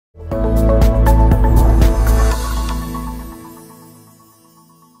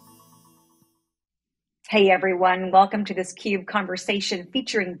Hey everyone, welcome to this CUBE conversation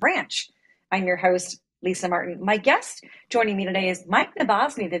featuring Branch. I'm your host, Lisa Martin. My guest joining me today is Mike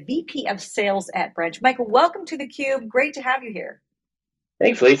Nabasny, the VP of Sales at Branch. Michael, welcome to the CUBE. Great to have you here.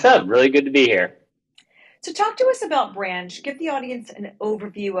 Thanks, Lisa. Really good to be here. So talk to us about Branch. Give the audience an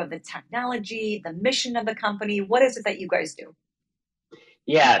overview of the technology, the mission of the company. What is it that you guys do?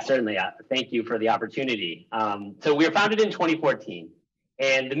 Yeah, certainly. Thank you for the opportunity. So we were founded in 2014,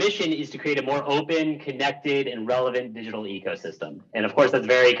 and the mission is to create a more open, connected, and relevant digital ecosystem. And of course, that's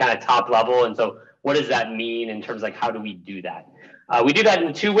very kind of top level. And so what does that mean in terms of like, how do we do that? We do that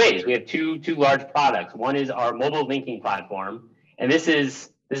in two ways. We have two large products. One is our mobile linking platform, and this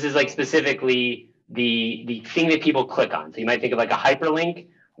is like specifically the thing that people click on. So you might think of like a hyperlink.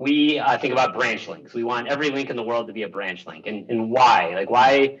 We think about branch links. We want every link in the world to be a branch link. And why? Like,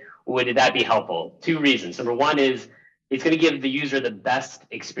 why would that be helpful? Two reasons. Number one is it's going to give the user the best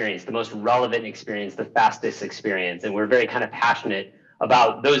experience, the most relevant experience, the fastest experience. And we're very kind of passionate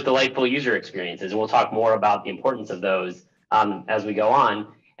about those delightful user experiences. And we'll talk more about the importance of those as we go on.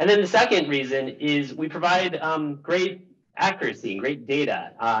 And then the second reason is we provide great accuracy and great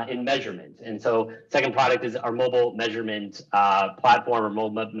data in measurement. And so second product is our mobile measurement platform or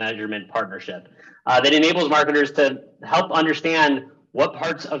mobile measurement partnership that enables marketers to help understand what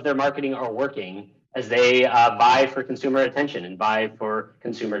parts of their marketing are working as they vie for consumer attention and vie for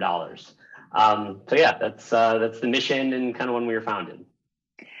consumer dollars. So yeah, that's the mission and kind of when we were founded.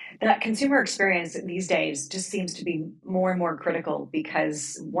 That consumer experience these days just seems to be more and more critical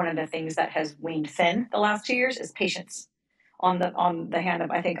because one of the things that has waned thin the last 2 years is patience on the hand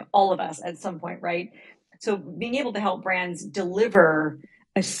of I think all of us at some point, right? So being able to help brands deliver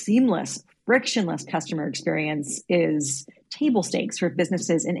a seamless, frictionless customer experience is table stakes for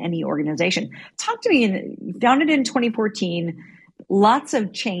businesses in any organization. Talk to me. Founded in 2014, lots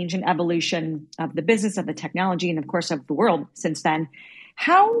of change and evolution of the business, of the technology, and of course of the world since then.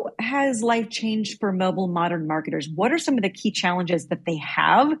 How has life changed for mobile modern marketers? What are some of the key challenges that they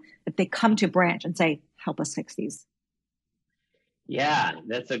have that they come to Branch and say, help us fix these? Yeah,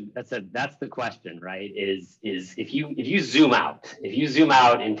 that's the question, right? Is if you zoom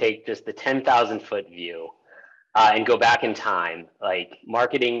out and take just the 10,000-foot view and go back in time, like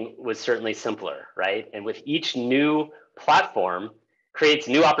marketing was certainly simpler, right? And with each new platform creates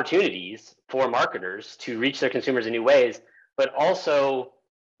new opportunities for marketers to reach their consumers in new ways, but also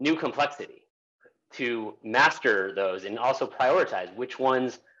new complexity to master those and also prioritize which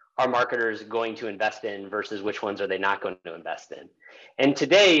ones are marketers going to invest in versus which ones are they not going to invest in. And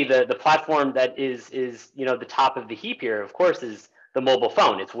today, the platform that is the top of the heap here, of course, is the mobile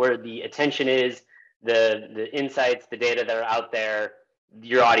phone. It's where the attention is, the insights, the data that are out there.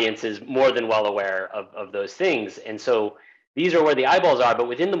 Your audience is more than well aware of those things. And so these are where the eyeballs are, but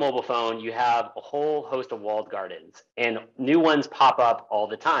within the mobile phone, you have a whole host of walled gardens and new ones pop up all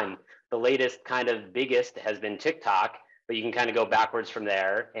the time. The latest kind of biggest has been TikTok, but you can kind of go backwards from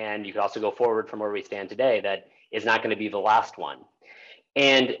there. And you can also go forward from where we stand today. That is not going to be the last one.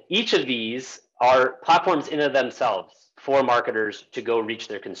 And each of these are platforms in and of themselves for marketers to go reach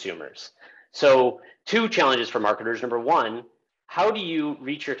their consumers. So two challenges for marketers. Number one, how do you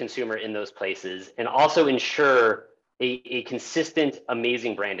reach your consumer in those places and also ensure a consistent,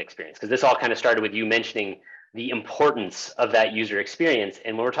 amazing brand experience? Because this all kind of started with you mentioning the importance of that user experience.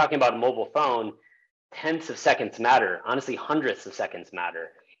 And when we're talking about a mobile phone, tenths of seconds matter. Honestly, hundredths of seconds matter.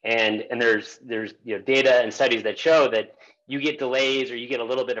 And there's data and studies that show that you get delays or you get a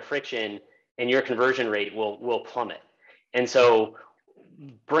little bit of friction and your conversion rate will plummet. And so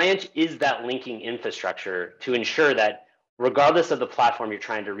Branch is that linking infrastructure to ensure that regardless of the platform you're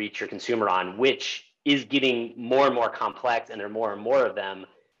trying to reach your consumer on, which is getting more and more complex and there are more and more of them,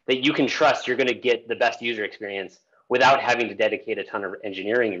 that you can trust you're going to get the best user experience without having to dedicate a ton of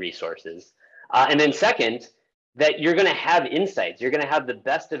engineering resources. And then second, that you're going to have insights. You're going to have the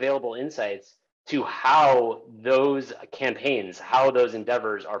best available insights to how those campaigns, how those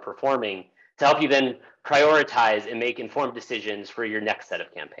endeavors are performing to help you then prioritize and make informed decisions for your next set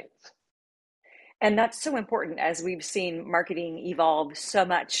of campaigns. And that's so important as we've seen marketing evolve so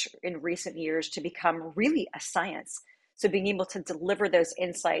much in recent years to become really a science. So being able to deliver those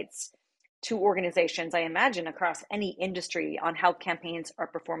insights to organizations, I imagine across any industry on how campaigns are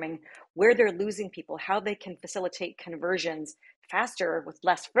performing, where they're losing people, how they can facilitate conversions faster with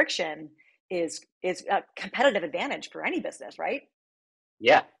less friction is a competitive advantage for any business, right?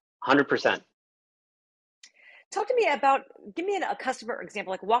 Yeah, 100%. Talk to me about, give me a customer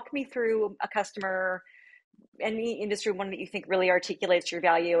example, like walk me through a customer, any industry, one that you think really articulates your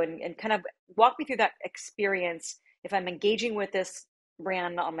value and kind of walk me through that experience. If I'm engaging with this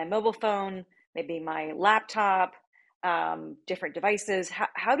brand on my mobile phone, maybe my laptop, different devices.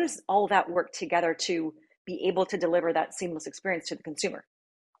 How does all that work together to be able to deliver that seamless experience to the consumer?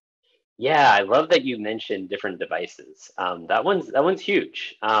 Yeah, I love that you mentioned different devices. That one's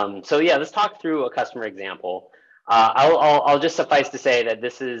huge. So yeah, let's talk through a customer example. I'll just suffice to say that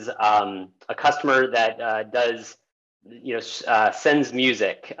this is a customer that does, sends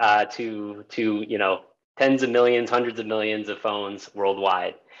music to tens of millions, hundreds of millions of phones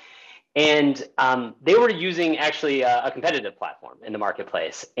worldwide. And they were using actually a competitive platform in the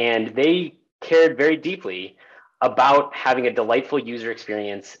marketplace, and they cared very deeply about having a delightful user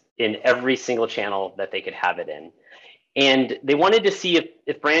experience in every single channel that they could have it in. And they wanted to see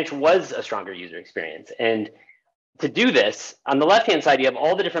if Branch was a stronger user experience. And to do this, on the left-hand side, you have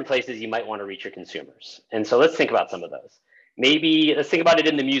all the different places you might want to reach your consumers. And so let's think about some of those. Maybe let's think about it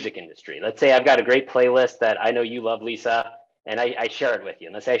in the music industry. Let's say I've got a great playlist that I know you love, Lisa, and I share it with you.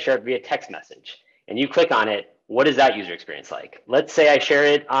 And let's say I share it via text message, and you click on it. What is that user experience like? Let's say I share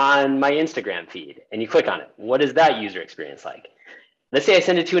it on my Instagram feed, and you click on it. What is that user experience like? Let's say I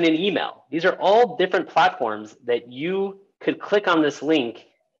send it to you in an email. These are all different platforms that you could click on this link,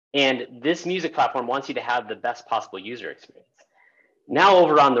 and this music platform wants you to have the best possible user experience. Now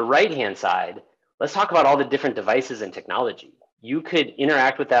over on the right-hand side, let's talk about all the different devices and technology. You could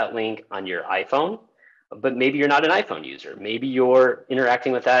interact with that link on your iPhone, but maybe you're not an iPhone user. Maybe you're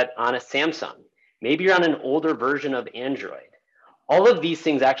interacting with that on a Samsung. Maybe you're on an older version of Android. All of these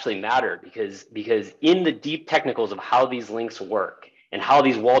things actually matter because in the deep technicals of how these links work and how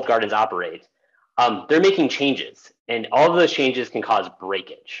these walled gardens operate, they're making changes, and all of those changes can cause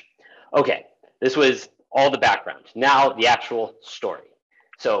breakage. Okay, this was all the background. Now the actual story.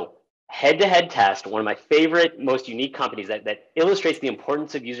 So head-to-head test, one of my favorite, most unique companies that illustrates the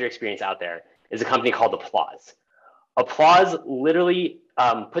importance of user experience out there is a company called Applause. Applause literally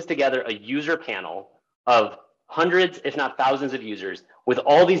puts together a user panel of hundreds, if not thousands of users with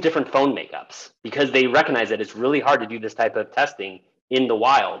all these different phone makeups because they recognize that it's really hard to do this type of testing in the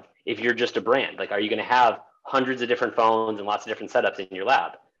wild if you're just a brand. Like, are you going to have hundreds of different phones and lots of different setups in your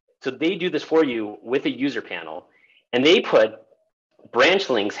lab? So they do this for you with a user panel, and they put branch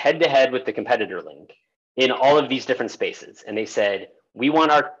links head to head with the competitor link in all of these different spaces. And they said, we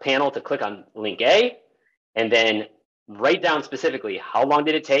want our panel to click on link A and then write down specifically how long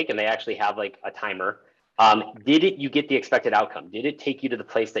did it take, and they actually have like a timer. Did you get the expected outcome? Did it take you to the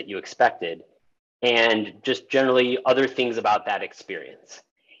place that you expected? And just generally other things about that experience.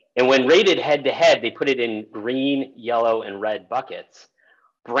 And when rated head to head, they put it in green, yellow, and red buckets.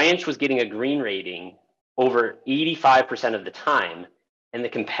 Branch was getting a green rating over 85% of the time, and the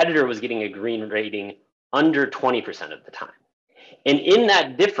competitor was getting a green rating under 20% of the time. And in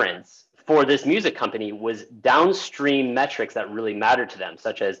that difference for this music company was downstream metrics that really mattered to them,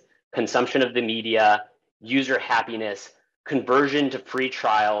 such as consumption of the media, user happiness, conversion to free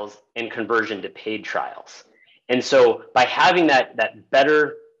trials, and conversion to paid trials. And so by having that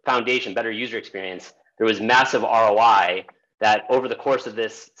better foundation, better user experience, there was massive ROI that over the course of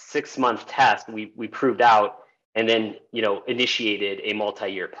this 6-month test, we proved out and then initiated a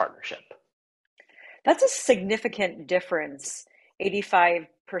multi-year partnership. That's a significant difference, 85%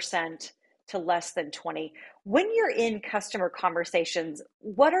 to less than 20. When you're in customer conversations,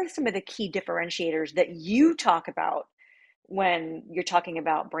 what are some of the key differentiators that you talk about when you're talking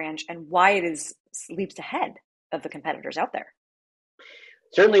about Branch and why it is leaps ahead of the competitors out there?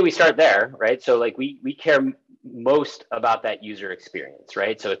 Certainly we start there, right? So like we care most about that user experience,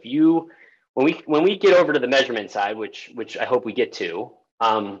 right? So when we get over to the measurement side, which I hope we get to,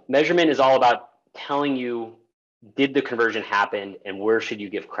 measurement is all about telling you, did the conversion happen and where should you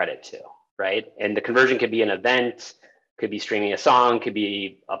give credit to, right? And the conversion could be an event, could be streaming a song, could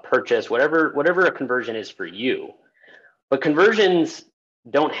be a purchase, whatever a conversion is for you. But conversions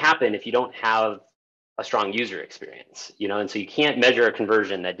don't happen if you don't have a strong user experience, and so you can't measure a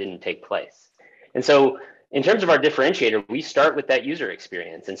conversion that didn't take place. And so in terms of our differentiator, we start with that user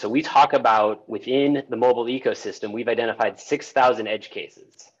experience. And so we talk about within the mobile ecosystem, we've identified 6,000 edge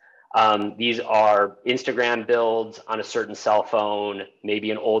cases. These are Instagram builds on a certain cell phone,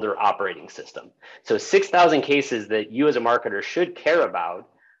 maybe an older operating system. So 6,000 cases that you as a marketer should care about,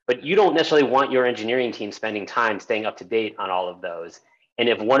 but you don't necessarily want your engineering team spending time staying up to date on all of those. And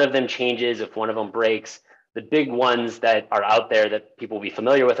if one of them changes, if one of them breaks, the big ones that are out there that people will be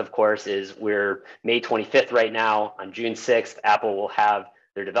familiar with, of course, is we're May 25th right now. On June 6th, Apple will have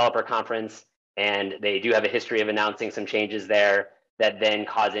their developer conference, and they do have a history of announcing some changes there that then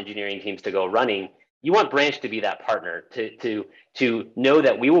cause engineering teams to go running. You want Branch to be that partner to know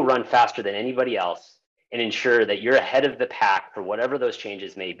that we will run faster than anybody else and ensure that you're ahead of the pack for whatever those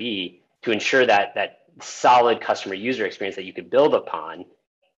changes may be. to ensure that solid customer user experience that you could build upon.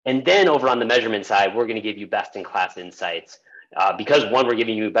 And then over on the measurement side, we're going to give you best in class insights because one, we're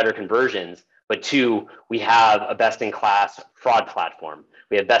giving you better conversions, but two, we have a best in class fraud platform.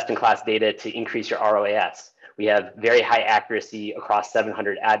 We have best in class data to increase your ROAS. We have very high accuracy across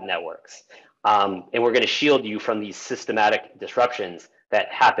 700 ad networks. And we're going to shield you from these systematic disruptions that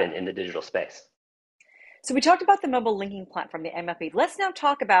happen in the digital space. So we talked about the mobile linking platform, the MFP. Let's now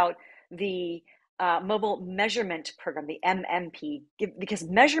talk about the mobile measurement program, the MMP, because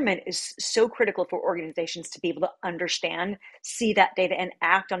measurement is so critical for organizations to be able to understand, see that data, and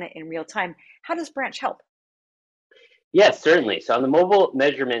act on it in real time. How does Branch help? Yes, certainly. So on the mobile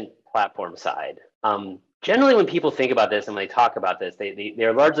measurement platform side, generally when people think about this and when they talk about this,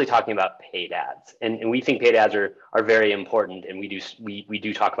 they're largely talking about paid ads. And we think paid ads are very important, and we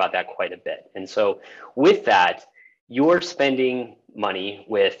do talk about that quite a bit. And so with that, you're spending money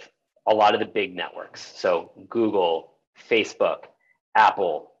with a lot of the big networks. So Google, Facebook,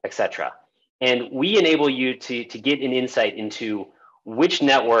 Apple, etc. And we enable you to get an insight into which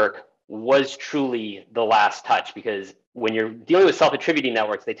network was truly the last touch, because when you're dealing with self-attributing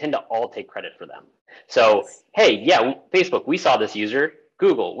networks, they tend to all take credit for them. So, Yes. hey, yeah, Facebook, we saw this user.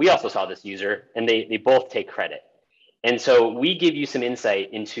 Google, we also saw this user, and they both take credit. And so we give you some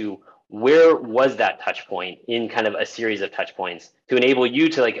insight into where was that touch point in kind of a series of touch points to enable you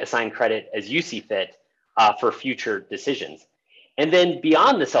to like assign credit as you see fit for future decisions. And then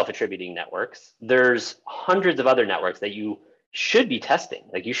beyond the self-attributing networks, there's hundreds of other networks that you should be testing.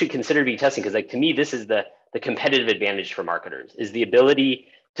 Like you should consider be testing, because like to me, this is the competitive advantage for marketers, is the ability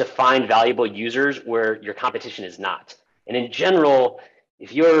to find valuable users where your competition is not. And in general,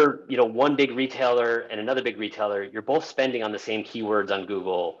 if you're one big retailer and another big retailer, you're both spending on the same keywords on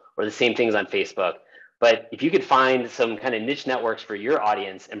Google or the same things on Facebook. But if you could find some kind of niche networks for your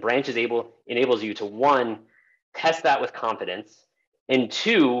audience, and Branch enables you to, one, test that with confidence, and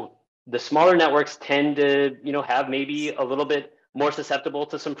two, the smaller networks tend to have maybe a little bit more susceptible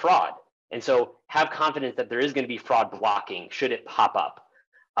to some fraud. And so have confidence that there is going to be fraud blocking should it pop up.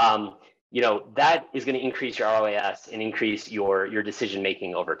 That is going to increase your ROAS and increase your decision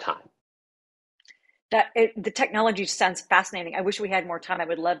making over time. The technology sounds fascinating. I wish we had more time. I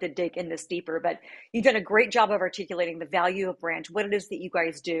would love to dig in this deeper, but you've done a great job of articulating the value of Branch, what it is that you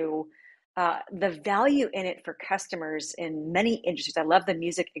guys do, the value in it for customers in many industries. I love the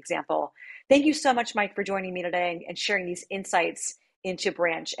music example. Thank you so much, Mike, for joining me today and sharing these insights into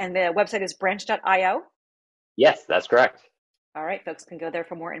Branch. And the website is branch.io. Yes, that's correct. All right, folks can go there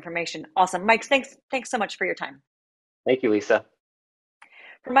for more information. Awesome. Mike, thanks so much for your time. Thank you, Lisa.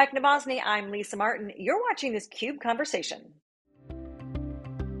 For Mike Nabasny, I'm Lisa Martin. You're watching this CUBE Conversation.